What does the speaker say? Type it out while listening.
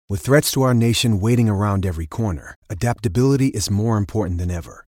With threats to our nation waiting around every corner, adaptability is more important than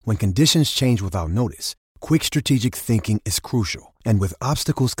ever. When conditions change without notice, quick strategic thinking is crucial. And with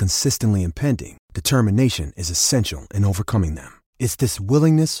obstacles consistently impending, determination is essential in overcoming them. It's this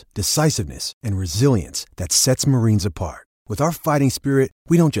willingness, decisiveness, and resilience that sets Marines apart. With our fighting spirit,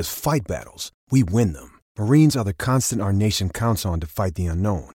 we don't just fight battles, we win them. Marines are the constant our nation counts on to fight the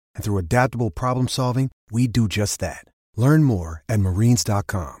unknown. And through adaptable problem solving, we do just that. Learn more at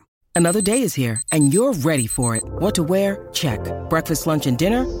marines.com. Another day is here, and you're ready for it. What to wear? Check. Breakfast, lunch, and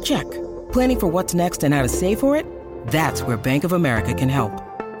dinner? Check. Planning for what's next and how to save for it? That's where Bank of America can help.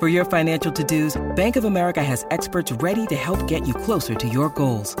 For your financial to-dos, Bank of America has experts ready to help get you closer to your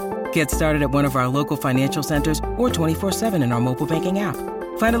goals. Get started at one of our local financial centers or 24/7 in our mobile banking app.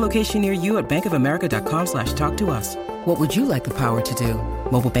 Find a location near you at bankofamerica.com/talktous. What would you like the power to do?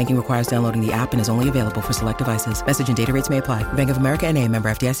 Mobile banking requires downloading the app and is only available for select devices. Message and data rates may apply. Bank of America N.A., member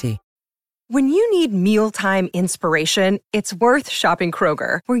FDIC. When you need mealtime inspiration, it's worth shopping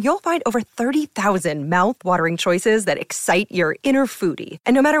Kroger, where you'll find over 30,000 mouth-watering choices that excite your inner foodie.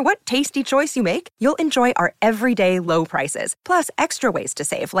 And no matter what tasty choice you make, you'll enjoy our everyday low prices, plus extra ways to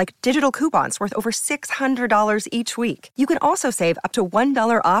save, like digital coupons worth over $600 each week. You can also save up to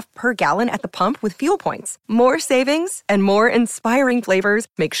 $1 off per gallon at the pump with fuel points. More savings and more inspiring flavors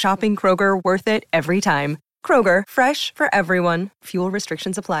make shopping Kroger worth it every time. Kroger, fresh for everyone. Fuel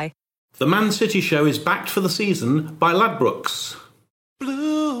restrictions apply. The Man City Show is backed for the season by Ladbrokes.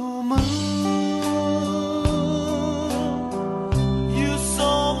 Blue moon, you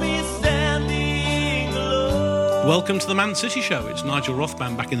saw me standing alone. Welcome to the Man City Show. It's Nigel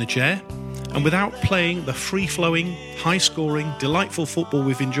Rothman back in the chair. And without playing the free-flowing, high-scoring, delightful football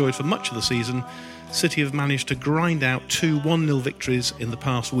we've enjoyed for much of the season, City have managed to grind out 2 1-0 victories in the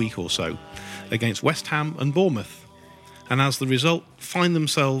past week or so against West Ham and Bournemouth. And as the result, find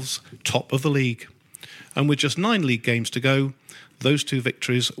themselves top of the league. And with just 9 league games to go, those 2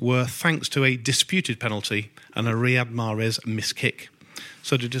 victories were thanks to a disputed penalty and a Riyad Mahrez missed kick.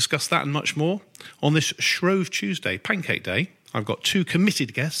 So to discuss that and much more, on this Shrove Tuesday, Pancake Day, I've got 2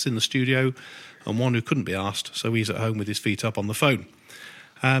 committed guests in the studio and one who couldn't be asked, so he's at home with his feet up on the phone.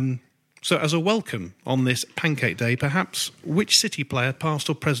 So as a welcome on this Pancake Day, perhaps, which City player, past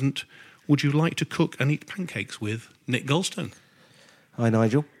or present, would you like to cook and eat pancakes with? Nick Goldstone. Hi,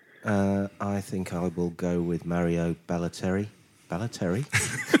 Nigel. I think I will go with Mario Balotelli. Balotelli?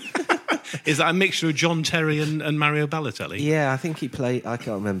 Is that a mixture of John Terry and Mario Balotelli? Yeah, I think he played... I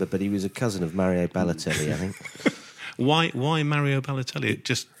can't remember, but he was a cousin of Mario Balotelli, I think. Why Mario Balotelli?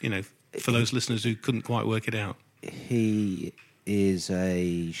 Just, for those listeners who couldn't quite work it out. He is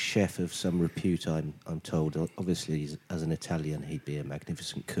a chef of some repute, I'm told. Obviously, as an Italian, he'd be a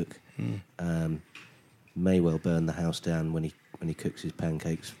magnificent cook. May well burn the house down when he cooks his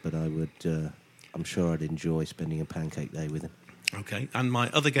pancakes, but I'm sure I'd enjoy spending a pancake day with him. Okay, and my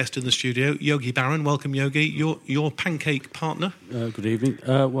other guest in the studio, Yogi Baron. Welcome, Yogi. Your pancake partner. Good evening.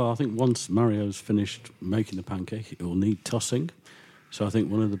 Well, I think once Mario's finished making the pancake, it will need tossing. So I think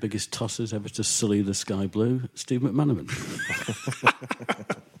one of the biggest tossers ever to sully the sky blue, Steve McManaman.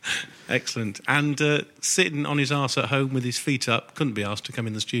 Excellent. And sitting on his arse at home with his feet up, couldn't be asked to come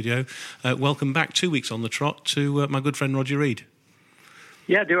in the studio. Welcome back 2 weeks on the trot to my good friend Roger Reid.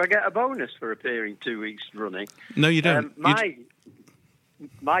 Yeah, do I get a bonus for appearing 2 weeks running? No, you don't.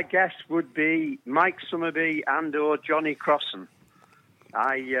 My guess would be Mike Summerby and or Johnny Crossan.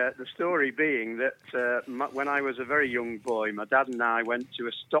 The story being that when I was a very young boy, my dad and I went to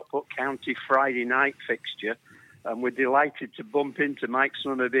a Stockport County Friday night fixture, and we're delighted to bump into Mike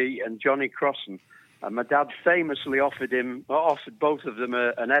Summerby and Johnny Crossan. And my dad famously offered both of them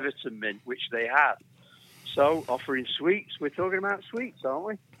an Everton mint, which they had. So, offering sweets, we're talking about sweets, aren't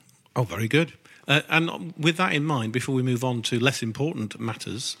we? Oh, very good. And with that in mind, before we move on to less important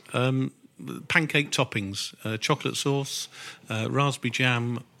matters, pancake toppings, chocolate sauce, raspberry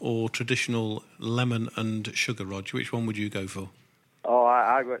jam, or traditional lemon and sugar, Rog, which one would you go for? Oh,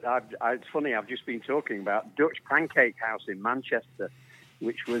 it's funny, I've just been talking about Dutch Pancake House in Manchester,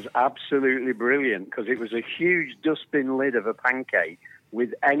 which was absolutely brilliant because it was a huge dustbin lid of a pancake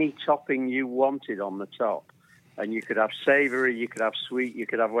with any topping you wanted on the top. And you could have savoury, you could have sweet, you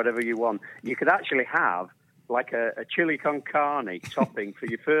could have whatever you want. You could actually have like a chili con carne topping for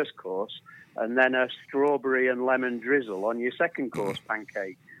your first course and then a strawberry and lemon drizzle on your second course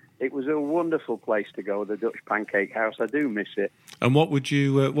pancake. It was a wonderful place to go, the Dutch Pancake House. I do miss it. And what would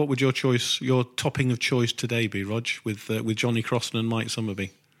your choice, your topping of choice today be, Rog, with Johnny Crossan and Mike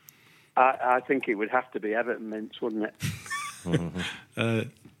Summerby? I think it would have to be Everton mints, wouldn't it?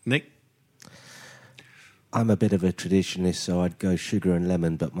 Nick? I'm a bit of a traditionalist, so I'd go sugar and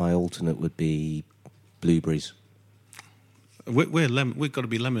lemon, but my alternate would be blueberries. We're lemon. We've got to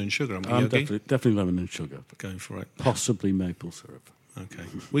be lemon and sugar, haven't we, I'm Yogi? definitely lemon and sugar. Going for it. Possibly maple syrup. Okay.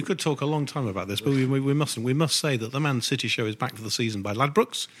 We could talk a long time about this, but we mustn't. We must say that the Man City show is back for the season by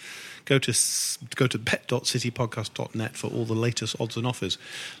Ladbrokes. Go to bet.citypodcast.net for all the latest odds and offers.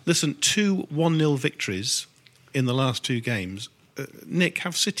 Listen, 2 1-0 victories in the last 2 games. Nick,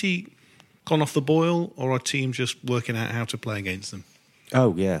 have City gone off the boil, or are teams just working out how to play against them?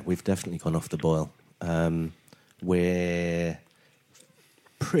 Oh, yeah, we've definitely gone off the boil. We're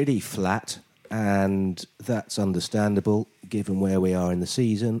pretty flat, and that's understandable given where we are in the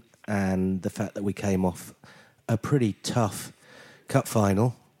season and the fact that we came off a pretty tough cup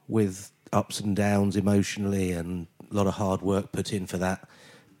final with ups and downs emotionally and a lot of hard work put in for that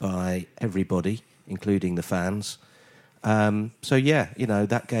by everybody, including the fans. So, yeah, you know,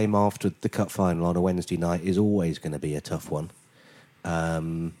 that game after the cup final on a Wednesday night is always going to be a tough one.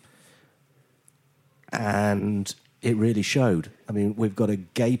 And it really showed. I mean, we've got a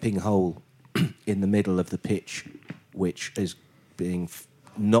gaping hole in the middle of the pitch, which is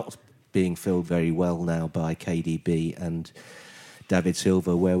not being filled very well now by KDB and David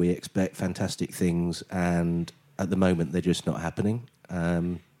Silva, where we expect fantastic things, and at the moment they're just not happening.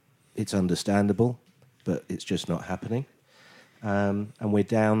 It's understandable, but it's just not happening. And we're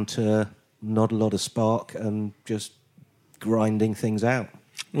down to not a lot of spark and just grinding things out.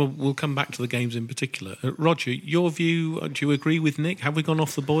 Well, we'll come back to the games in particular. Roger, your view, do you agree with Nick? Have we gone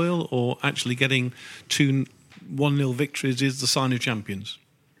off the boil, or actually getting 2 1-0 victories is the sign of champions?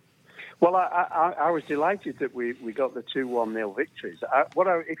 Well, I was delighted that we got the 2 1-0 victories.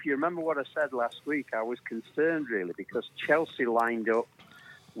 If you remember what I said last week, I was concerned really because Chelsea lined up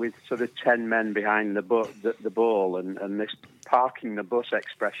with sort of 10 men behind the ball and this parking the bus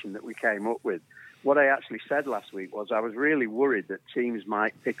expression that we came up with. What I actually said last week was I was really worried that teams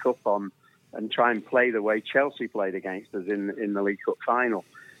might pick up on and try and play the way Chelsea played against us in the League Cup final.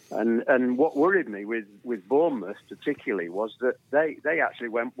 And what worried me with Bournemouth particularly was that they actually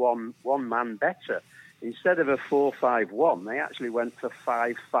went one man better. Instead of a 4-5-1, they actually went for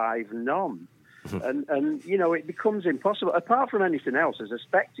 5-5-none. And you know, it becomes impossible. Apart from anything else, as a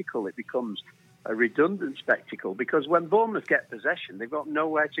spectacle, it becomes a redundant spectacle because when Bournemouth get possession, they've got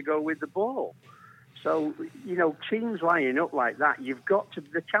nowhere to go with the ball. So, you know, teams lining up like that,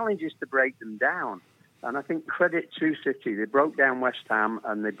 the challenge is to break them down. And I think credit to City, they broke down West Ham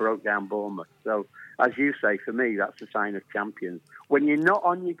and they broke down Bournemouth. So, as you say, for me, that's a sign of champions. When you're not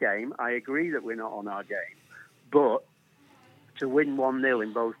on your game, I agree that we're not on our game. But to win 1-0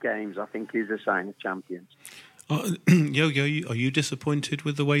 in both games, I think is a sign of champions. Yo-Yo, are you disappointed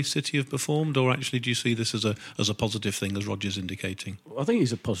with the way City have performed, or actually do you see this as a positive thing, as Roger's indicating? I think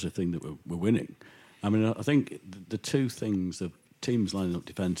it's a positive thing that we're winning. I mean, I think the two things, the teams lining up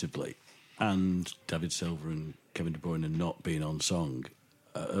defensively and David Silva and Kevin De Bruyne not being on song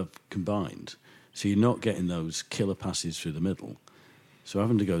have combined. So you're not getting those killer passes through the middle. So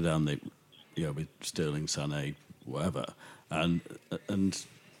having to go down with Sterling, Sané, whatever, and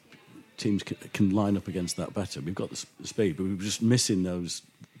teams can line up against that better. We've got the speed, but we were just missing those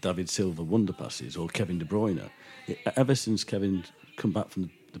David Silva wonder passes or Kevin De Bruyne. Ever since Kevin come back from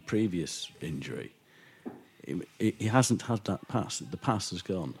the previous injury, he hasn't had that pass. The pass has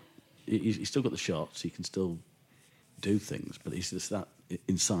gone. He's still got the shots. He can still do things, but he's just that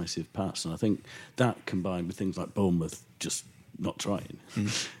incisive pass. And I think that combined with things like Bournemouth just not trying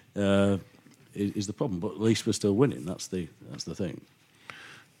is the problem. But at least we're still winning. That's the thing.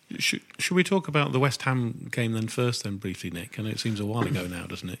 Should we talk about the West Ham game then first, then briefly, Nick? I know it seems a while ago now,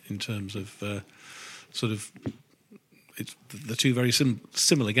 doesn't it? In terms of it's the two very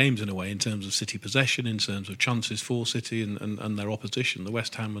similar games in a way, in terms of City possession, in terms of chances for City and their opposition. The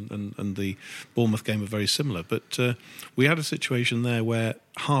West Ham and the Bournemouth game are very similar. But we had a situation there where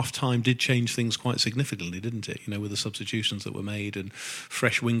half-time did change things quite significantly, didn't it? You know, with the substitutions that were made and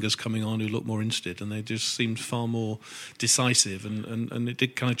fresh wingers coming on who looked more interested, and they just seemed far more decisive, and it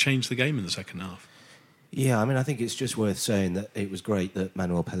did kind of change the game in the second half. Yeah, I mean, I think it's just worth saying that it was great that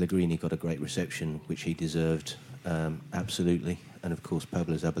Manuel Pellegrini got a great reception, which he deserved, absolutely. And, of course,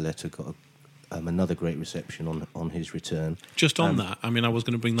 Pablo Zabaleta got another great reception on his return. Just on that, I mean, I was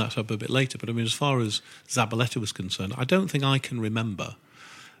going to bring that up a bit later, but I mean, as far as Zabaleta was concerned, I don't think I can remember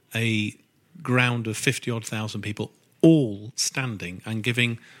a ground of 50-odd thousand people all standing and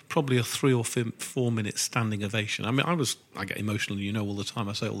giving probably a 3 or 4 minute standing ovation. I mean, I get emotional, you know, all the time.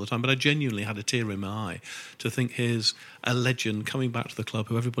 I say it all the time, but I genuinely had a tear in my eye to think here's a legend coming back to the club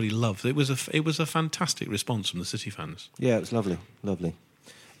who everybody loves. It was a fantastic response from the City fans. Yeah, it was lovely.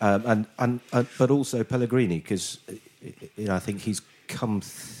 But also Pellegrini, because I think he's come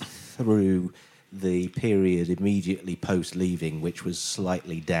through the period immediately post leaving, which was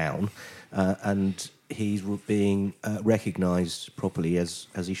slightly down, and he's being recognised properly as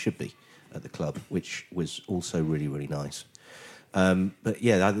he should be at the club, which was also really, really nice. But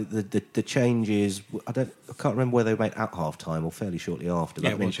yeah, the changes. I can't remember whether they made at half time or fairly shortly after.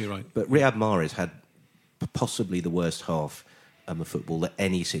 Yeah, you're right. But Riyad Mahrez had possibly the worst half of football that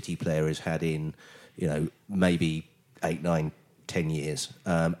any City player has had in, maybe 8, 9, 10 years.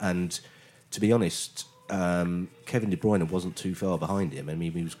 And to be honest, Kevin De Bruyne wasn't too far behind him. I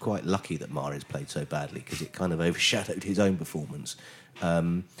mean, he was quite lucky that Mahrez played so badly because it kind of overshadowed his own performance.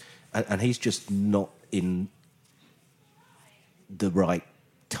 And he's just not in the right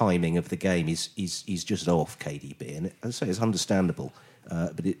timing of the game. He's just off, KDB, and as I say, it's understandable.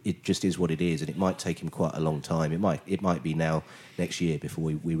 But it just is what it is, and it might take him quite a long time. It might be now next year before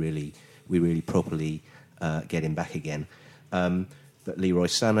we really properly get him back again. But Leroy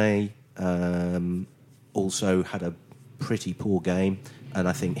Sané also had a pretty poor game, and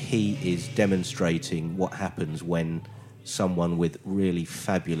I think he is demonstrating what happens when someone with really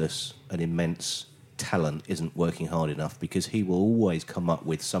fabulous and immense talent isn't working hard enough, because he will always come up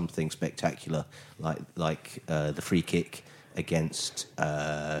with something spectacular, like the free kick against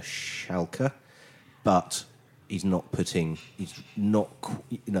Schalke, but he's not putting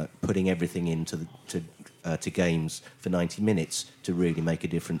everything into to games for 90 minutes to really make a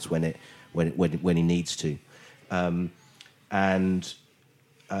difference when he needs to. And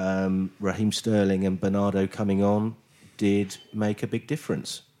Raheem Sterling and Bernardo coming on did make a big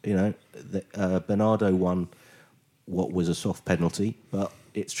difference. Bernardo won what was a soft penalty, but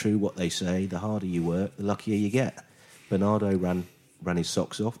it's true what they say: the harder you work, the luckier you get. Bernardo ran his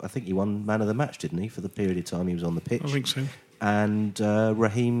socks off. I think he won man of the match, didn't he, for the period of time he was on the pitch? I think so. And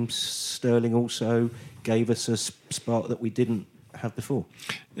Raheem Sterling also gave us a spark that we didn't have before.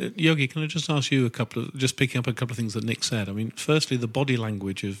 Yogi, can I just ask you just picking up a couple of things that Nick said? I mean, firstly, the body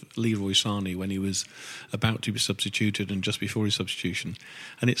language of Leroy Sané when he was about to be substituted and just before his substitution.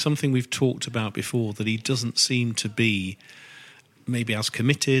 And it's something we've talked about before, that he doesn't seem to be maybe as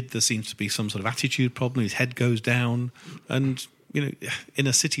committed. There seems to be some sort of attitude problem. His head goes down. And, in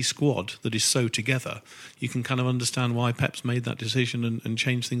a City squad that is so together, you can kind of understand why Pep's made that decision and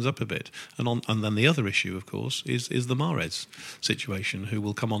changed things up a bit. And then the other issue, of course, is the Mahrez situation, who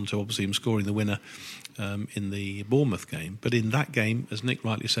will come on to obviously him scoring the winner in the Bournemouth game. But in that game, as Nick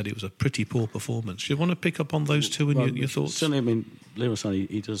rightly said, it was a pretty poor performance. Do you want to pick up on those two and your thoughts? Certainly, I mean, Leroy Sané,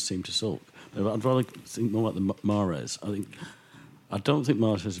 he does seem to sulk. I'd rather think more about the Mahrez. I don't think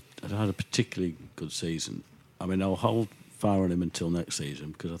Mahrez has had a particularly good season. I mean, I'll hold fire on him until next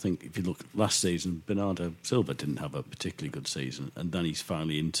season, because I think if you look last season, Bernardo Silva didn't have a particularly good season, and then he's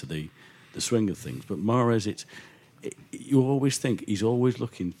finally into the swing of things. But Mahrez, you always think he's always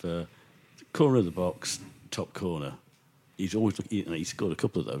looking for the corner of the box, top corner. He's always he scored a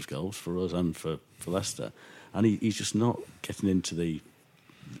couple of those goals for us and for Leicester, and he's just not getting into the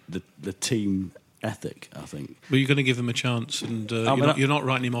team ethic, I think. But you're going to give him a chance, and you're not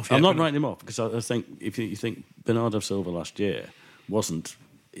writing him off yet. I'm not writing him off, because I think if you think Bernardo Silva last year wasn't,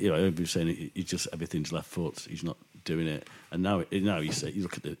 everybody's saying he just everything's left foot, he's not doing it, and now you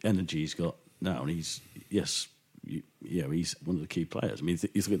look at the energy he's got now, and he's one of the key players. I mean,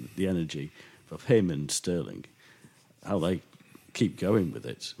 you look at the energy of him and Sterling, how they keep going with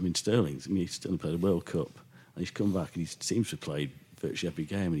it. I mean, he's still played a World Cup, and he's come back and he seems to have played virtually every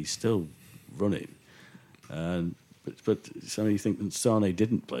game, and he's still running. But so you think that Sané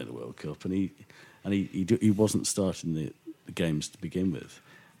didn't play the World Cup, and he wasn't starting the games to begin with,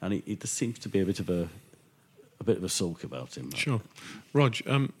 and there seems to be a bit of a sulk about him. Sure. Rog,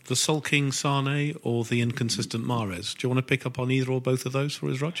 the sulking Sané or the inconsistent Mahrez? Do you want to pick up on either or both of those for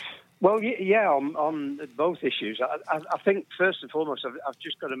us, Rog? Well, yeah, on both issues. I think first and foremost, I've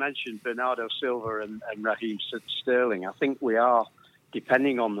just got to mention Bernardo Silva and Raheem Sterling. I think we are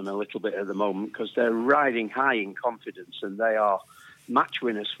depending on them a little bit at the moment, because they're riding high in confidence and they are match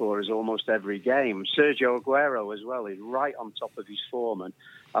winners for us almost every game. Sergio Aguero as well is right on top of his form, and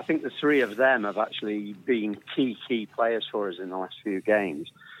I think the three of them have actually been key players for us in the last few games.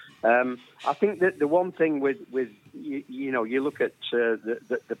 I think that the one thing with you look at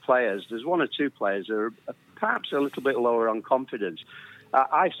the players, there's one or two players that are perhaps a little bit lower on confidence.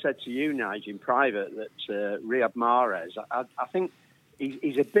 I've said to you, Nigel, in private, that Riyad Mahrez, I think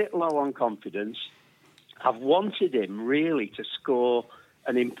he's a bit low on confidence. I've wanted him really to score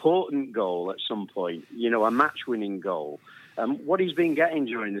an important goal at some point, a match-winning goal. What he's been getting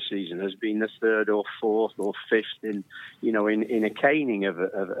during the season has been the third or fourth or fifth in a caning of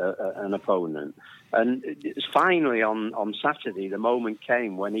an opponent. And it's finally on Saturday, the moment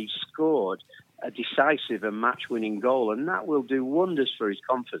came when he scored a decisive and match-winning goal, and that will do wonders for his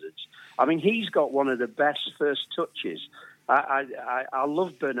confidence. I mean, he's got one of the best first touches. I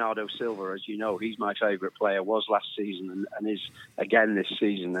love Bernardo Silva, as you know. He's my favourite player, was last season and is again this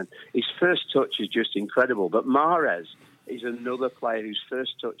season. And his first touch is just incredible. But Mahrez is another player whose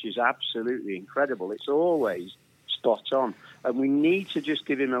first touch is absolutely incredible. It's always spot on. And we need to just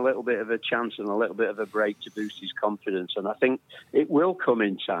give him a little bit of a chance and a little bit of a break to boost his confidence. And I think it will come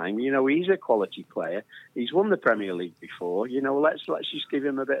in time. He's a quality player. He's won the Premier League before. Let's just give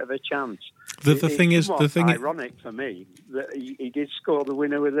him a bit of a chance. The thing is ironic for me that he did score the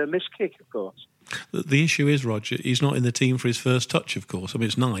winner with a missed kick, of course. The issue is, Roger, he's not in the team for his first touch, of course. I mean,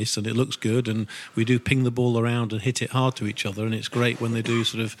 it's nice and it looks good, and we do ping the ball around and hit it hard to each other, and it's great when they do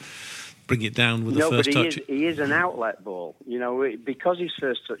sort of bring it down with the first touch. He is an outlet ball. Because his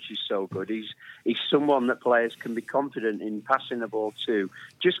first touch is so good, he's someone that players can be confident in passing the ball to.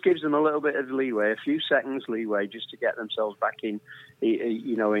 Just gives them a little bit of leeway, a few seconds leeway, just to get themselves back in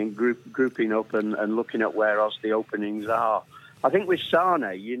grouping up and looking at where else the openings are. I think with Sane,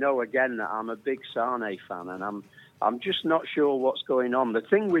 again that I'm a big Sane fan, and I'm just not sure what's going on. The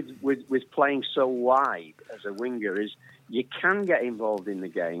thing with playing so wide as a winger is you can get involved in the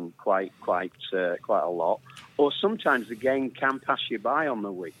game quite a lot, or sometimes the game can pass you by on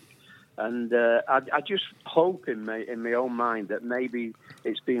the wing. And I just hope in my own mind that maybe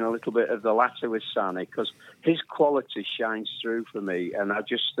it's been a little bit of the latter with Sane, because his quality shines through for me, and I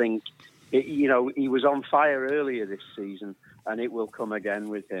just think he was on fire earlier this season, and it will come again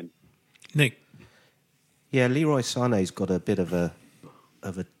with him. Nick. Yeah, Leroy Sané's got a bit of a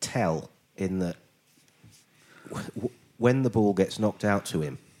tell in that when the ball gets knocked out to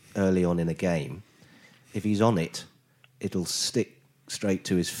him early on in a game, if he's on it, it'll stick straight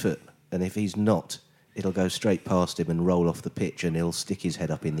to his foot. And if he's not, it'll go straight past him and roll off the pitch, and he'll stick his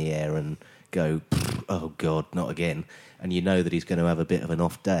head up in the air and go, oh, God, not again. And you know that he's going to have a bit of an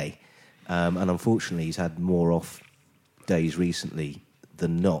off day. And unfortunately, he's had more off days recently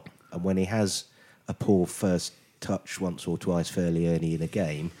than not. And when he has a poor first touch once or twice fairly early in a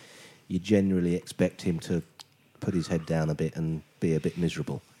game, you generally expect him to put his head down a bit and be a bit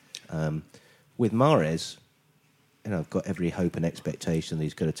miserable. With Mahrez, I've got every hope and expectation that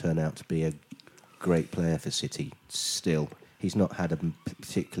he's going to turn out to be a great player for City. Still, he's not had a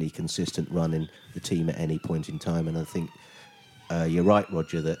particularly consistent run in the team at any point in time, and I think you're right,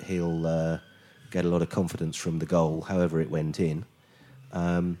 Roger, that he'll get a lot of confidence from the goal, however it went in.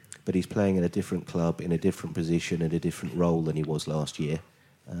 But he's playing in a different club, in a different position, in a different role than he was last year,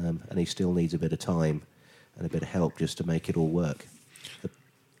 and he still needs a bit of time and a bit of help just to make it all work.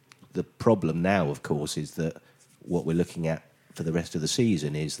 The problem now, of course, is that what we're looking at for the rest of the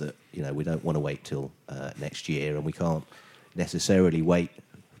season is that we don't want to wait till next year, and we can't necessarily wait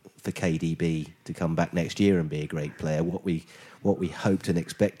for KDB to come back next year and be a great player. What we hoped and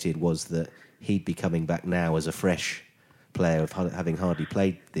expected was that he'd be coming back now as a fresh player of having hardly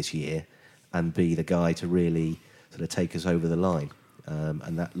played this year and be the guy to really sort of take us over the line.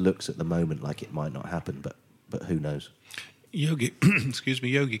 And that looks at the moment like it might not happen, but who knows? Yogi, excuse me,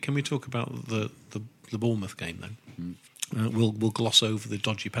 Yogi, can we talk about the Bournemouth game then? We'll gloss over the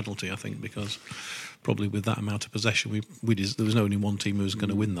dodgy penalty, I think, because probably with that amount of possession, there was only one team who was going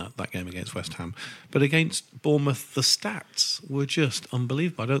to win that game against West Ham. But against Bournemouth, the stats were just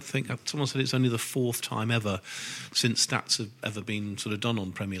unbelievable. I don't think someone said it's only the fourth time ever since stats have ever been sort of done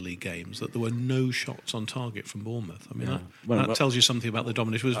on Premier League games that there were no shots on target from Bournemouth. I mean, that tells you something about the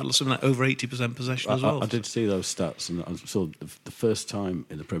domination. It was something like over 80% possession as well. I did see those stats, and I saw the first time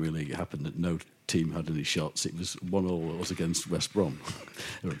in the Premier League it happened that no team had any shots. It was 1-1. It was against West Brom.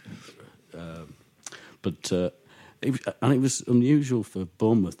 But it was unusual for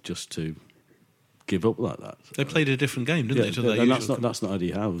Bournemouth just to give up like that. They played a different game, didn't they? To their usual that's not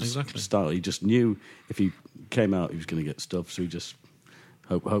Eddie Howe's style. He just knew if he came out, he was going to get stuffed, so he just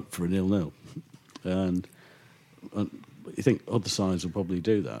hoped for a 0-0. And you think other sides will probably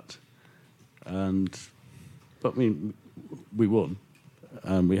do that. But I mean, we won,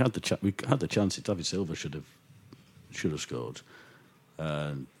 and we had the chance. David Silva should have scored,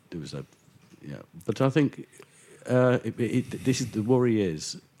 and there was a. Yeah, but I think this is the worry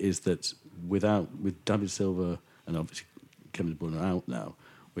is that with David Silva and obviously Kevin De Bruyne out now,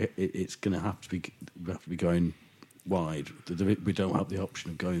 it's going to have to be going wide. We don't have the option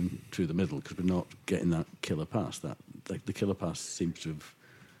of going through the middle because we're not getting that killer pass. The killer pass seems to have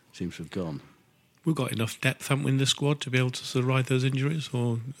seems to have gone. We've got enough depth, haven't we, in this squad to be able to sort of ride those injuries,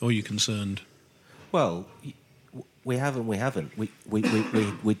 or are you concerned? Well, we haven't.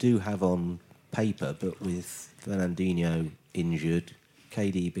 We do have on paper, but with Fernandinho injured,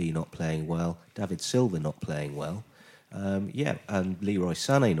 KDB not playing well, David Silva not playing well, and Leroy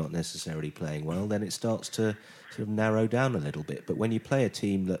Sané not necessarily playing well, then it starts to sort of narrow down a little bit. But when you play a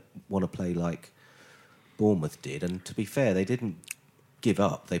team that want to play like Bournemouth did, and to be fair, they didn't give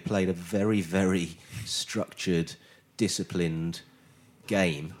up. They played a very, very structured, disciplined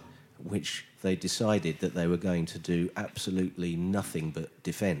game, which they decided that they were going to do absolutely nothing but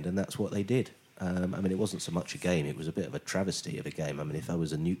defend, and that's what they did. It wasn't so much a game, it was a bit of a travesty of a game. I mean, if I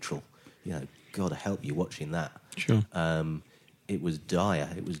was a neutral, God help you watching that. Sure. It was dire,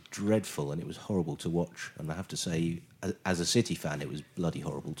 it was dreadful, and it was horrible to watch. And I have to say, as a City fan, it was bloody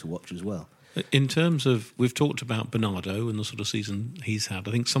horrible to watch as well. In terms of, we've talked about Bernardo and the sort of season he's had.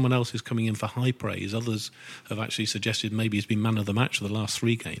 I think someone else is coming in for high praise. Others have actually suggested maybe he's been man of the match for the last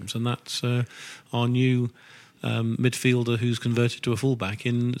 3 games, and that's our new midfielder who's converted to a fullback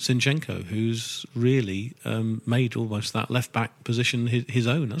in Zinchenko, who's really made almost that left-back position his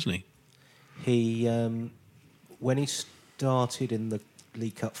own, hasn't he? He, when he started in the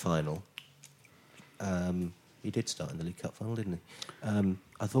League Cup final, he did start in the League Cup final, didn't he?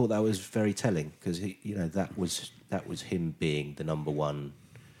 I thought that was very telling because that was him being the number one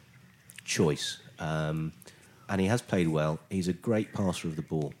choice, and he has played well. He's a great passer of the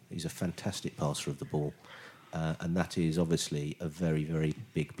ball. He's a fantastic passer of the ball, and that is obviously a very, very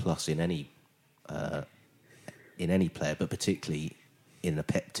big plus in any player, but particularly in a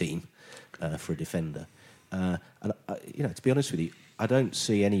Pep team for a defender. And to be honest with you, I don't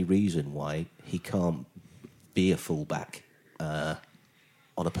see any reason why he can't be a fullback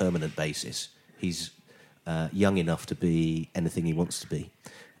on a permanent basis. He's young enough to be anything he wants to be,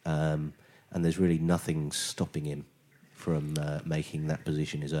 and there's really nothing stopping him from making that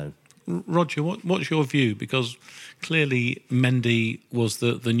position his own. Roger, what's your view? Because clearly Mendy was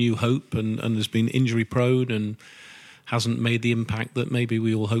the new hope and has been injury prone and hasn't made the impact that maybe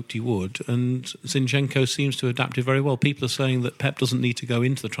we all hoped he would. And Zinchenko seems to have adapted very well. People are saying that Pep doesn't need to go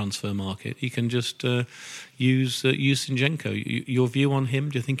into the transfer market. He can just use Zinchenko. Your view on him?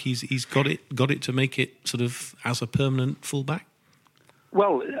 Do you think he's got it to make it sort of as a permanent fullback?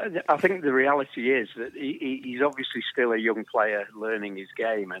 Well, I think the reality is that he's obviously still a young player learning his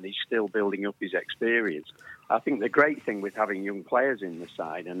game, and he's still building up his experience. I think the great thing with having young players in the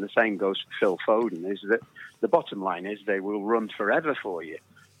side, and the same goes for Phil Foden, is that the bottom line is they will run forever for you.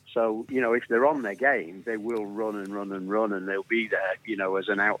 So, if they're on their game, they will run and run and run, and they'll be there, as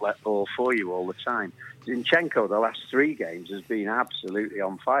an outlet ball for you all the time. Zinchenko, the last 3 games, has been absolutely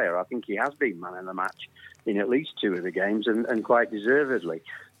on fire. I think he has been man of the match in at least 2 of the games, and quite deservedly.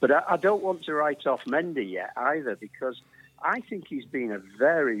 But I don't want to write off Mendy yet either, because I think he's been a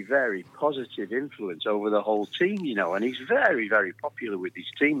very, very positive influence over the whole team, and he's very, very popular with his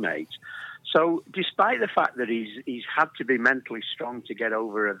teammates. So despite the fact that he's had to be mentally strong to get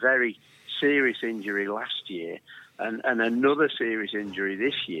over a very serious injury last year and another serious injury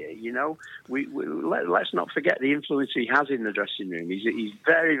this year, let's not forget the influence he has in the dressing room. He's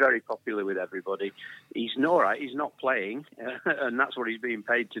very, very popular with everybody. He's all right. He's not playing, and that's what he's being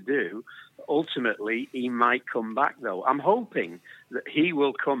paid to do. Ultimately, he might come back, though. I'm hoping that he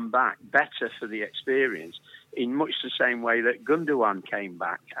will come back better for the experience, in much the same way that Gundogan came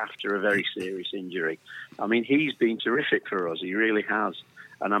back after a very serious injury. I mean, he's been terrific for us. He really has.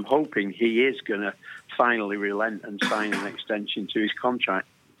 And I'm hoping he is going to finally relent and sign an extension to his contract.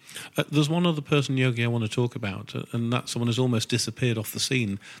 There's one other person, Yogi, I want to talk about, and that someone has almost disappeared off the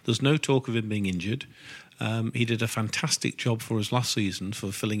scene. There's no talk of him being injured. He did a fantastic job for us last season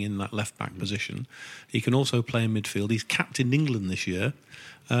for filling in that left-back position. He can also play in midfield. He's captained England this year,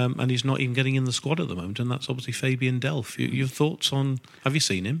 and he's not even getting in the squad at the moment, and that's obviously Fabian Delph. Your thoughts on... Have you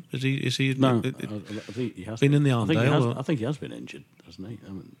seen him? Is he? No, I think he has been in the Arndale. I think he has been injured, hasn't he?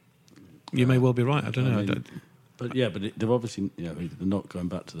 You may well be right. I don't know. But they're obviously they're not going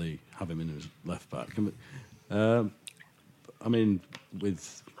back to have him in as left back.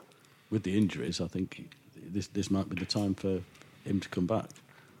 With the injuries, I think this might be the time for him to come back,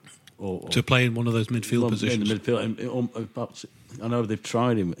 or to play in one of those midfield positions. In the midfield, I know they've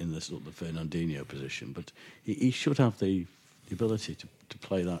tried him in the sort of Fernandinho position, but he should have the ability to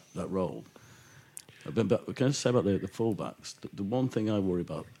play that role. But can I say about the fullbacks? The one thing I worry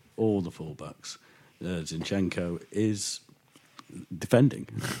about all the fullbacks, Zinchenko, is defending.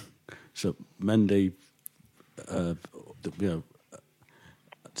 So Mendy,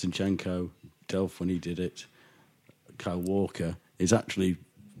 Zinchenko, Delph when he did it, Kyle Walker is actually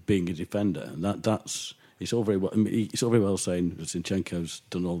being a defender, and that's it's all very well. I mean, it's all very well saying that Zinchenko's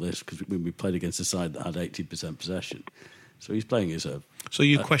done all this because we played against a side that had 80% possession, so he's playing as a. So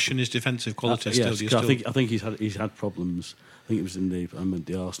you question his defensive quality still? Yes, I think he's had problems. I think it was in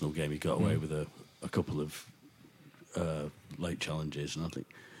the Arsenal game he got away with a couple of late challenges, and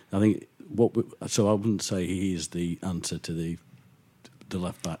I think so I wouldn't say he is the answer to the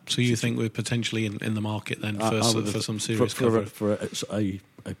left back. So you think we're potentially in the market then for some serious cover for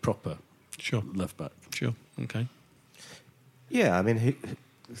a proper left back? Sure. Okay. Yeah, I mean,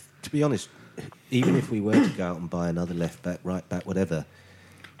 to be honest, even if we were to go out and buy another left back, right back, whatever,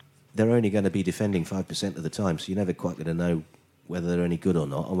 they're only going to be defending 5% of the time, so you're never quite going to know whether they're any good or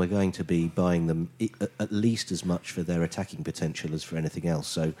not, and we're going to be buying them at least as much for their attacking potential as for anything else,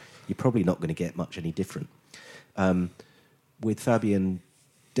 so you're probably not going to get much any different. With Fabian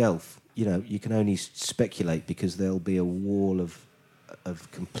Delph, you can only speculate because there'll be a wall of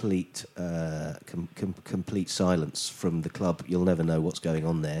complete complete silence from the club. You'll never know what's going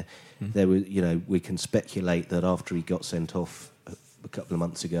on there. There was, we can speculate that after he got sent off a couple of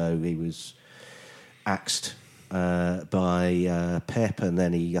months ago, he was axed by Pep, and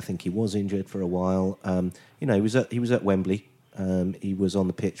then I think he was injured for a while. He was at Wembley. He was on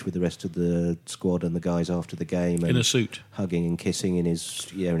the pitch with the rest of the squad and the guys after the game, in a suit, hugging and kissing in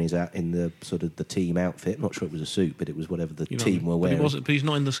the sort of the team outfit. I'm not sure it was a suit, but it was whatever the team were wearing. But he's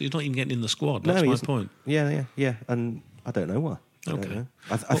not even getting in the squad. That's my point. Yeah, and I don't know why. Okay.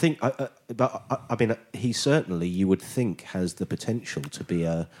 I think, I mean, he certainly, you would think, has the potential to be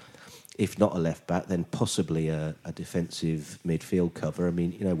if not a left back, then possibly a defensive midfield cover. I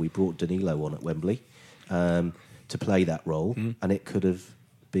mean, we brought Danilo on at Wembley to play that role, and it could have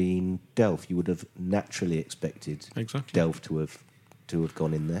been Delph. You would have naturally expected Delph to have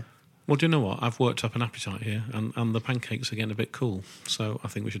gone in there. Well, do you know what? I've worked up an appetite here, and the pancakes are getting a bit cool. So I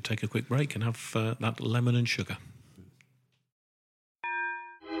think we should take a quick break and have that lemon and sugar.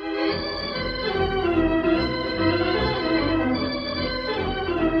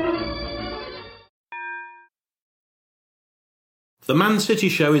 The Man City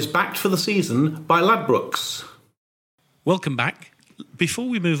Show is backed for the season by Ladbrokes. Welcome back. Before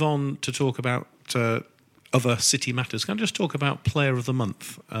we move on to talk about other City matters, can I just talk about Player of the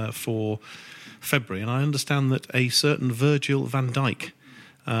Month for February? And I understand that a certain Virgil van Dijk,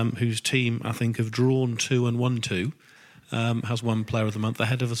 whose team I think have drawn 2 and won 2, has won Player of the Month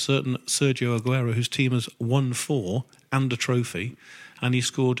ahead of a certain Sergio Aguero, whose team has won 4 and a trophy, and he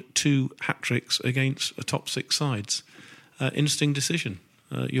scored 2 hat-tricks against a top 6 sides. Interesting decision.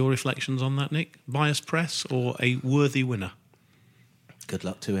 Your reflections on that, Nick? Biased press or a worthy winner? Good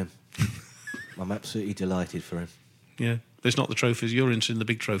luck to him. I'm absolutely delighted for him. Yeah, it's not the trophies. You're interested in the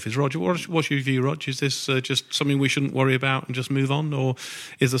big trophies. Roger, what's your view, Roger? Is this just something we shouldn't worry about and just move on, or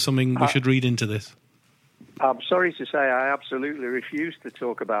is there something we should read into this? I'm sorry to say I absolutely refuse to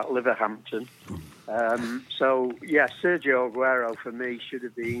talk about Liverhampton. Sergio Aguero for me should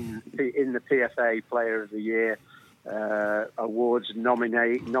have been in the PFA Player of the Year awards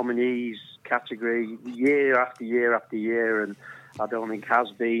nominees category year after year after year, and I don't think has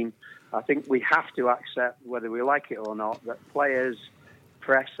been. I think we have to accept, whether we like it or not, that players,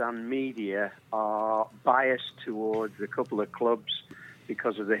 press and media are biased towards a couple of clubs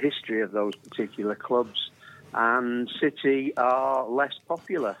because of the history of those particular clubs, and City are less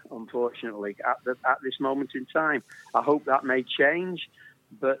popular, unfortunately, at this moment in time. I hope that may change,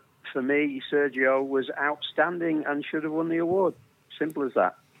 but for me, Sergio was outstanding and should have won the award. Simple as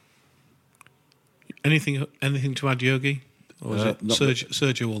that. Anything to add, Yogi? Or is it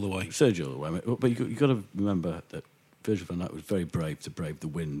Sergio all the way? Sergio all the way. But you've got to remember that Virgil van Dijk was very brave to brave the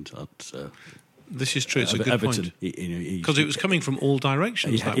wind. This is true. It's a good Everton, point. Because it was coming from all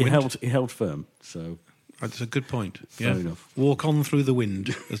directions, that wind. He held firm. So that's a good point. Fair enough. Walk on through the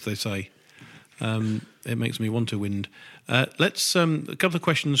wind, as they say. It makes me want to wind. Let's a couple of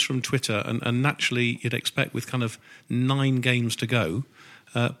questions from Twitter, and naturally you'd expect with kind of 9 games to go,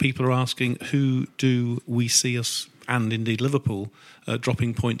 people are asking who do we see us, and indeed Liverpool,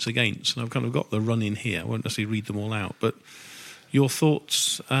 dropping points against. And I've kind of got the run in here. I won't necessarily read them all out, but your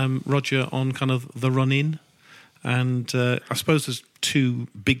thoughts, Roger, on kind of the run in, and I suppose there's 2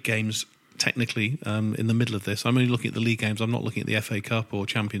 big games technically in the middle of this. I'm only looking at the league games. I'm not looking at the FA Cup or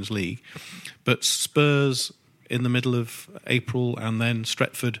Champions League. But Spurs in the middle of April, and then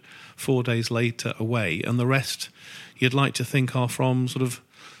Stretford 4 days later away, and the rest you'd like to think are from sort of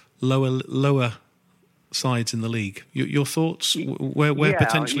lower sides in the league. Your thoughts? Where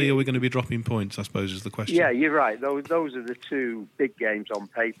potentially are we going to be dropping points, I suppose, is the question. Yeah, you're right. Those are the 2 big games on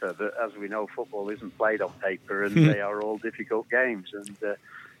paper, but as we know, football isn't played on paper, and they are all difficult games. And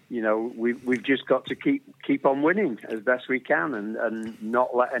we've just got to keep on winning as best we can and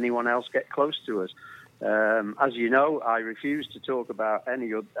not let anyone else get close to us. As you know, I refuse to talk about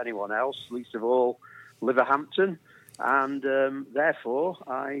anyone else, least of all Liverhampton, and therefore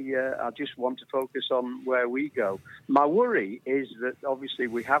I just want to focus on where we go. My worry is that obviously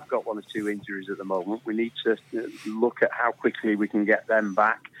we have got one or two injuries at the moment. We need to look at how quickly we can get them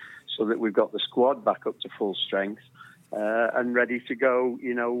back so that we've got the squad back up to full strength and ready to go,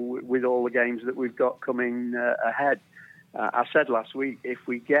 with all the games that we've got coming ahead. I said last week, if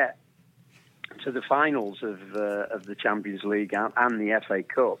we get to the finals of the Champions League and the FA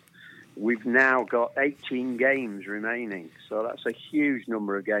Cup, we've now got 18 games remaining. So that's a huge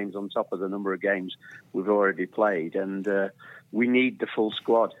number of games on top of the number of games we've already played. And we need the full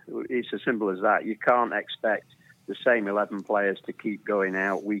squad. It's as simple as that. You can't expect the same 11 players to keep going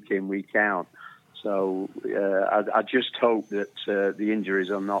out week in, week out. So I just hope that the injuries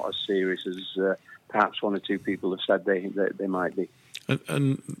are not as serious as perhaps one or two people have said they might be.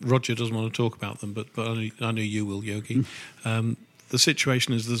 And Roger doesn't want to talk about them, but I know you will, Yogi. The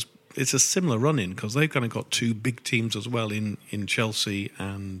situation is it's a similar run-in because they've kind of got two big teams as well in Chelsea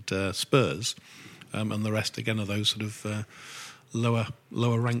and Spurs, and the rest again are those sort of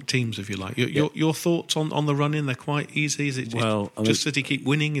lower ranked teams, if you like. Your thoughts on the run-in? They're quite easy. Is it just City keep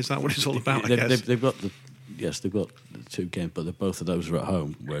winning? Is that what it's all about? I guess they've got the two games, but both of those are at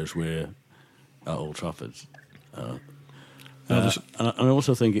home, whereas we're at Old Trafford. And I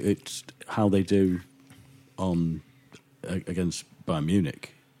also think it's how they do against Bayern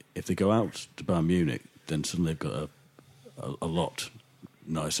Munich. If they go out to Bayern Munich, then suddenly they've got a lot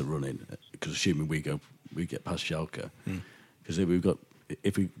nicer running. Because assuming we get past Schalke, because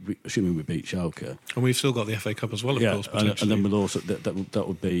assuming we beat Schalke, and we've still got the FA Cup as well, of course. And then we'll also that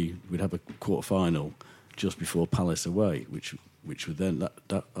would be we'd have a quarter final just before Palace away, which would then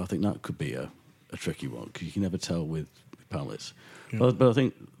that I think that could be a tricky one because you can never tell with Palace. Yeah. But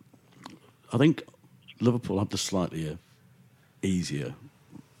I think Liverpool have the slightly easier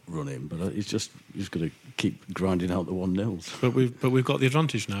run in, but it's just got to keep grinding out the 1-0s. But we've got the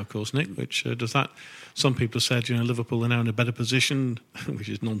advantage now, of course, Nick. Which does that? Some people said Liverpool are now in a better position, which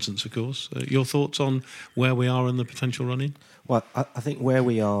is nonsense, of course. Your thoughts on where we are in the potential run in? Well, I think where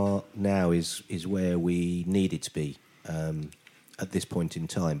we are now is where we needed to be at this point in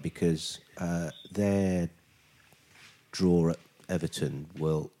time because their draw at Everton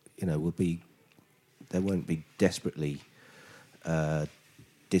will be they won't be desperately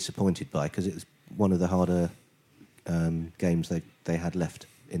disappointed by because it was one of the harder games they had left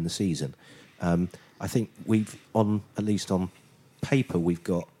in the season. I think at least on paper, we've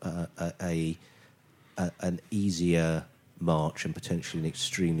got an easier March and potentially an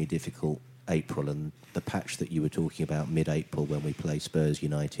extremely difficult April. And the patch that you were talking about mid-April when we play Spurs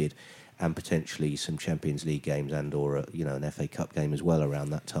United and potentially some Champions League games and/or an FA Cup game as well around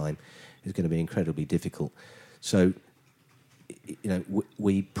that time is going to be incredibly difficult. So,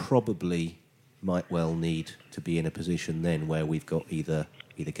 we probably might well need to be in a position then where we've got either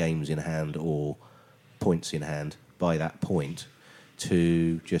games in hand or points in hand by that point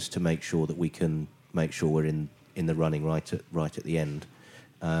to make sure that we can make sure we're in the running right at the end.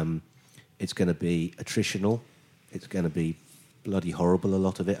 It's going to be attritional. It's going to be bloody horrible, a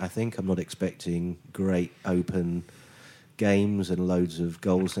lot of it, I think. I'm not expecting great open games and loads of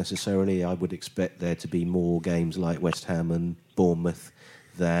goals necessarily. I would expect there to be more games like West Ham and Bournemouth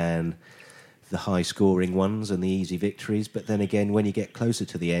than the high-scoring ones and the easy victories. But then again, when you get closer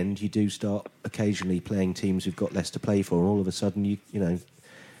to the end, you do start occasionally playing teams who've got less to play for, and all of a sudden,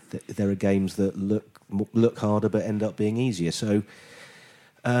 there are games that look harder but end up being easier. So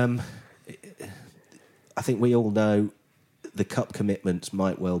I think we all know the cup commitments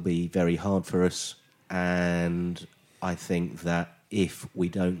might well be very hard for us, and I think that if we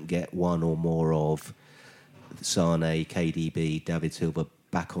don't get one or more of Sane, KDB, David Silva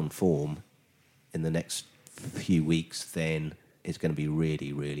back on form in the next few weeks, then it's going to be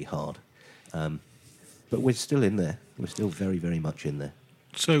really, really hard. But we're still in there. We're still very, very much in there.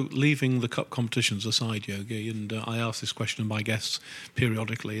 So, leaving the cup competitions aside, Yogi, and I ask this question of my guests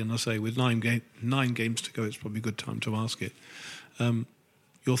periodically, and I say with 9 games to go, it's probably a good time to ask it.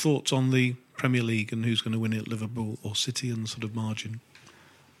 Your thoughts on the Premier League and who's going to win it, Liverpool or City, and the sort of margin?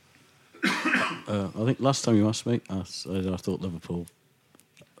 I think last time you asked me, I thought Liverpool.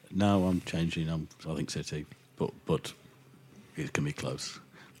 Now I'm changing. I think City, but it can be close,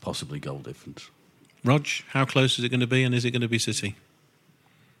 possibly goal difference. Rog, how close is it going to be, and is it going to be City?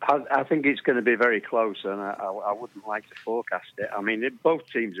 I think it's going to be very close, and I wouldn't like to forecast it. I mean, both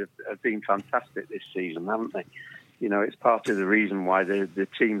teams have been fantastic this season, haven't they? it's part of the reason why the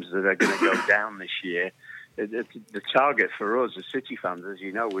teams that are going to go down this year, the target for us as City fans, as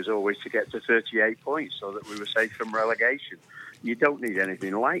you know, was always to get to 38 points so that we were safe from relegation. You don't need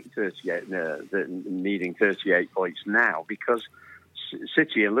anything like 38, needing 38 points now, because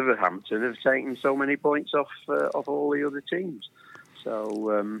City and Liverhampton have taken so many points off all the other teams.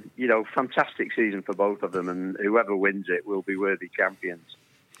 So, fantastic season for both of them, and whoever wins it will be worthy champions.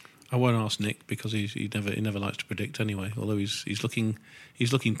 I won't ask Nick because he never likes to predict anyway. Although he's looking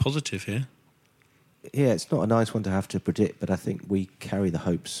positive here. Yeah, it's not a nice one to have to predict, but I think we carry the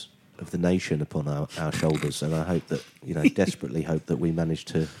hopes of the nation upon our shoulders, and I hope that desperately hope that we manage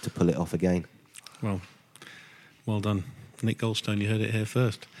to pull it off again. Well done, Nick Goldstone. You heard it here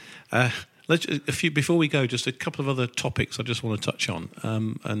first. Before we go, just a couple of other topics I just want to touch on,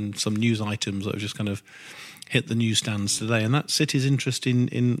 and some news items that have just kind of hit the newsstands today, and that's City's interest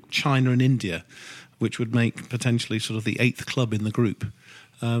in China and India, which would make potentially sort of the 8th club in the group.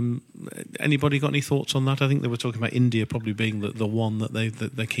 Anybody got any thoughts on that? I think they were talking about India probably being the one that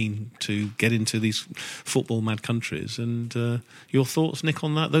they're keen to get into these football-mad countries. And your thoughts, Nick,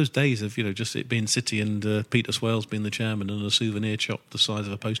 on that? Those days of just it being City and Peter Swales being the chairman and a souvenir shop the size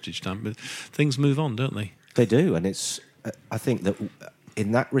of a postage stamp. But things move on, don't they? They do, and I think that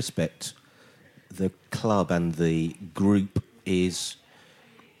in that respect, the club and the group is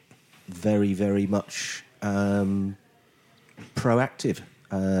very, very much proactive.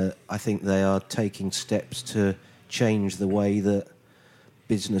 I think they are taking steps to change the way that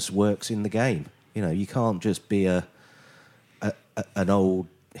business works in the game. You can't just be an old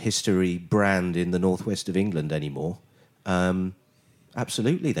history brand in the northwest of England anymore.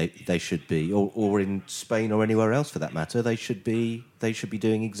 Absolutely, they should be, or in Spain or anywhere else for that matter. They should be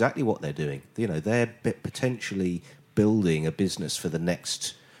doing exactly what they're doing. They're potentially building a business for the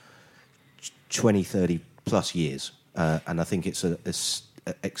next 20, 30 plus years, and I think it's an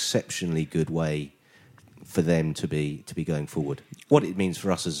exceptionally good way for them to be going forward. What it means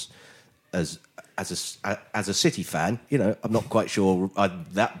for us as a City fan, I'm not quite sure I'm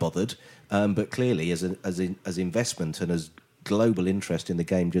that bothered, but clearly as investment and as global interest in the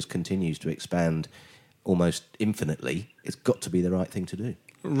game just continues to expand almost infinitely, it's got to be the right thing to do.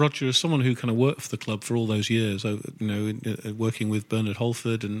 Roger, as someone who kind of worked for the club for all those years, working with Bernard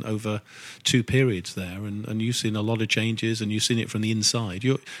Holford and over 2 periods there, and you've seen a lot of changes and you've seen it from the inside.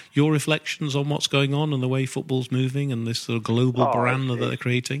 Your reflections on what's going on and the way football's moving and this sort of global brand that they're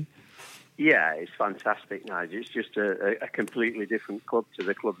creating? Yeah, it's fantastic, Nigel. It's just a completely different club to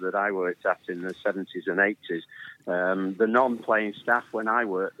the club that I worked at in the 70s and 80s. The non-playing staff when I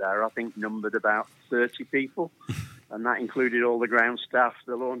worked there, I think, numbered about 30 people. And that included all the ground staff,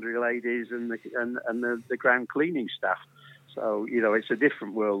 the laundry ladies, and the ground cleaning staff. So, it's a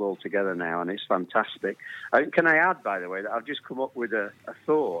different world altogether now, and it's fantastic. Can I add, by the way, that I've just come up with a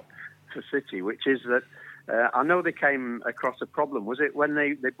thought for City, which is that I know they came across a problem. Was it when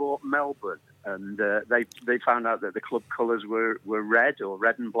they bought Melbourne, and they found out that the club colours were red, or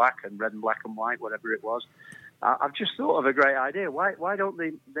red and black and white, whatever it was? I've just thought of a great idea. Why don't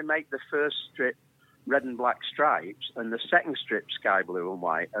they make the first strip red and black stripes and the second strip sky blue and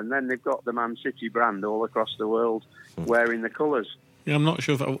white, and then they've got the Man City brand all across the world wearing the colours? Yeah, I'm not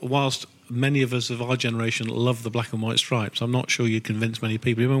sure if, whilst many of us of our generation love the black and white stripes, I'm not sure you'd convince many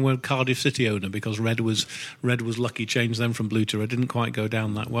people. Even when Cardiff City owner, because red was lucky, changed them from blue to red, didn't quite go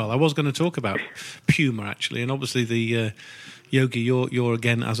down that well. I was going to talk about Puma, actually, and obviously the Yogi, you're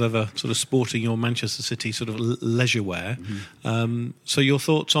again, as ever, sort of sporting your Manchester City sort of leisure wear. Mm-hmm. So your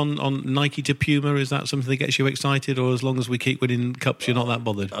thoughts on Nike to Puma, is that something that gets you excited, or as long as we keep winning cups, you're not that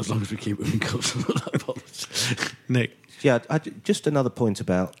bothered? As long as we keep winning cups, I'm not that bothered. Nick? Yeah, just another point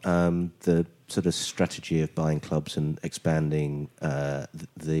about the sort of strategy of buying clubs and expanding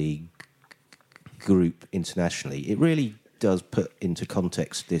the group internationally. It really does put into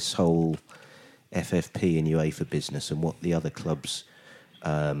context this whole FFP and UEFA business and what the other clubs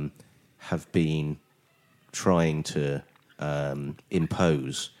have been trying to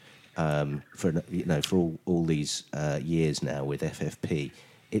impose for all these years now with FFP.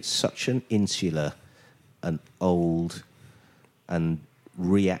 It's such an insular and old and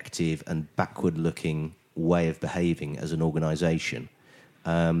reactive and backward-looking way of behaving as an organisation.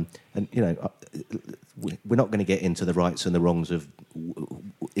 And, we're not going to get into the rights and the wrongs of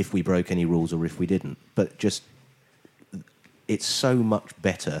if we broke any rules or if we didn't, but just it's so much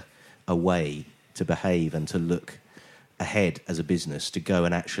better a way to behave and to look ahead as a business, to go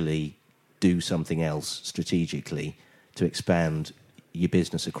and actually do something else strategically to expand your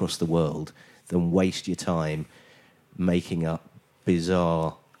business across the world than waste your time making up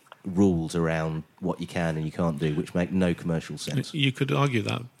bizarre rules around what you can and you can't do, which make no commercial sense. You could argue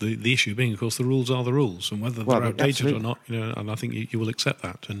that the issue being, of course, the rules are the rules, and whether they're outdated or not, and I think you will accept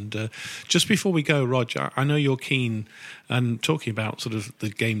that. And just before we go, Roger, I know you're keen and talking about sort of the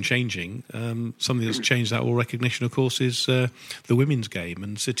game changing. Something that's changed that all recognition, of course, is the women's game,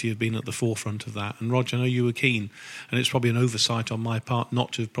 and City have been at the forefront of that. And Roger, I know you were keen, and it's probably an oversight on my part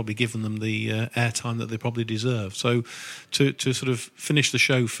not to have probably given them the airtime that they probably deserve. So to sort of finish the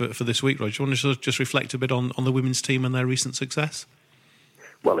show for this week, Roger, do you want to sort of just reflect a bit on the women's team and their recent success?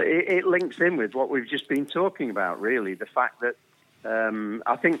 Well, it links in with what we've just been talking about, really. The fact that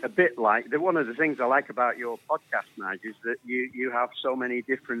I think a bit like one of the things I like about your podcast, Nigel, is that you have so many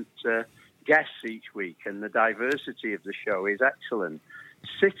different guests each week, and the diversity of the show is excellent.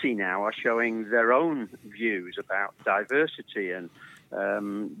 City now are showing their own views about diversity, and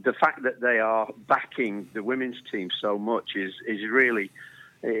the fact that they are backing the women's team so much is really,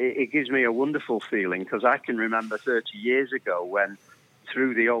 it gives me a wonderful feeling, because I can remember 30 years ago when,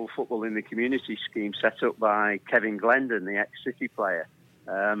 through the old Football in the Community scheme set up by Kevin Glendon, the ex-City player,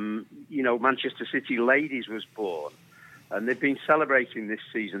 Manchester City Ladies was born. And they've been celebrating this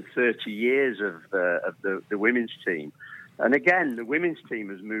season 30 years of the women's team. And again, the women's team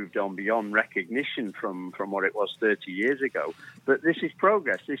has moved on beyond recognition from what it was 30 years ago. But this is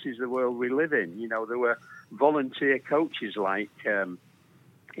progress. This is the world we live in. You know, there were volunteer coaches like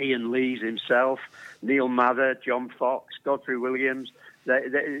Ian Lees himself, Neil Mather, John Fox, Godfrey Williams.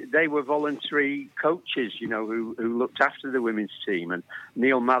 They were voluntary coaches, who looked after the women's team. And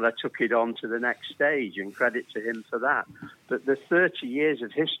Neil Mather took it on to the next stage, and credit to him for that. But the 30 years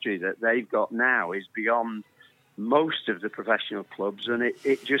of history that they've got now is beyond most of the professional clubs, and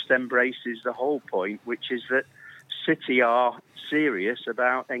it just embraces the whole point, which is that City are serious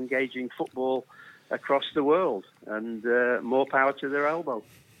about engaging football across the world, and more power to their elbow.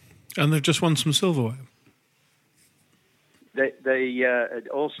 And they've just won some silverware. They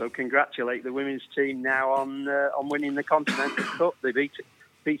also congratulate the women's team now on winning the Continental Cup. They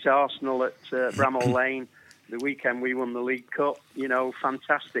beat Arsenal at Bramall Lane. The weekend we won the League Cup.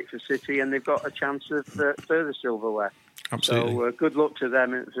 Fantastic for City, and they've got a chance of further silverware. Absolutely. So good luck to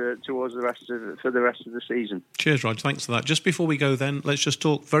them towards the rest of the season. Cheers, Rog. Thanks for that. Just before we go then, let's just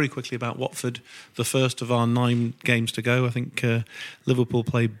talk very quickly about Watford, the first of our 9 games to go. I think Liverpool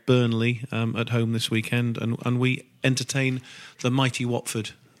play Burnley at home this weekend, and we entertain the mighty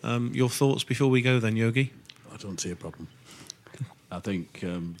Watford. Your thoughts before we go then, Yogi? I don't see a problem. I think...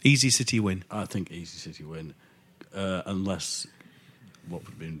 easy City win. I think easy City win, unless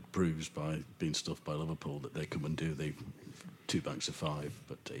Watford been bruised by being stuffed by Liverpool, that they come and do the 2 banks of 5.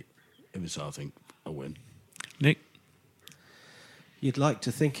 But if it's, I think, a win. Nick? You'd like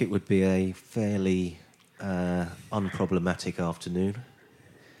to think it would be a fairly unproblematic afternoon.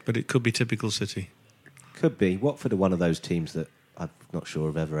 But it could be typical City. Could be. Watford are one of those teams that I'm not sure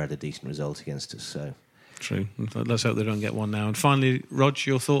have ever had a decent result against us, so... True. Let's hope they don't get one now. And finally, Rog,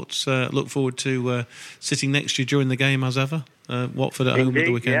 your thoughts? Look forward to sitting next to you during the game as ever. Watford at home at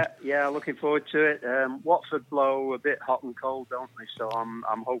the weekend. Yeah, looking forward to it. Watford blow a bit hot and cold, don't they? So I'm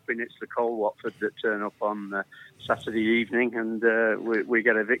hoping it's the cold Watford that turn up on Saturday evening, and we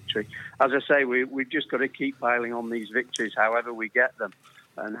get a victory. As I say, we've just got to keep piling on these victories, however we get them,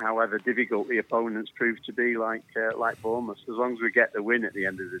 and however difficult the opponents prove to be, like Bournemouth. As long as we get the win at the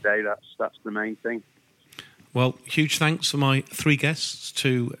end of the day, that's the main thing. Well, huge thanks for my 3 guests,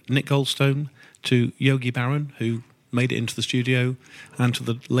 to Nick Goldstone, to Yogi Barron, who made it into the studio, and to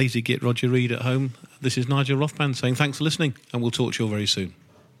the lazy git Roger Reid at home. This is Nigel Rothband saying thanks for listening, and we'll talk to you all very soon.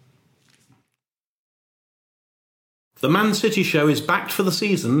 The Man City Show is backed for the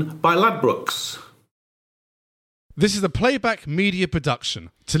season by Ladbrokes. This is a Playback Media production.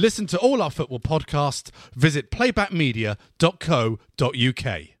 To listen to all our football podcasts, visit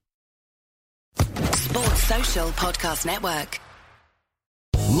playbackmedia.co.uk. Sports Social Podcast Network.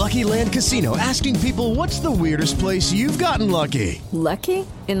 Lucky Land Casino, asking people, what's the weirdest place you've gotten lucky? Lucky?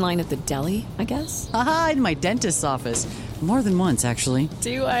 In line at the deli, I guess? Aha, in my dentist's office. More than once, actually.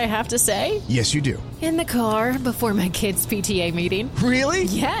 Do I have to say? Yes, you do. In the car before my kids' PTA meeting. Really?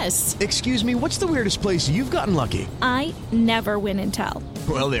 Yes. Excuse me, what's the weirdest place you've gotten lucky? I never win and tell.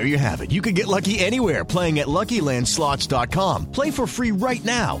 Well, there you have it. You can get lucky anywhere, playing at LuckyLandSlots.com. Play for free right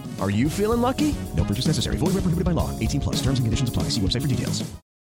now. Are you feeling lucky? No purchase necessary. Void where prohibited by law. 18+. Terms and conditions apply. See website for details.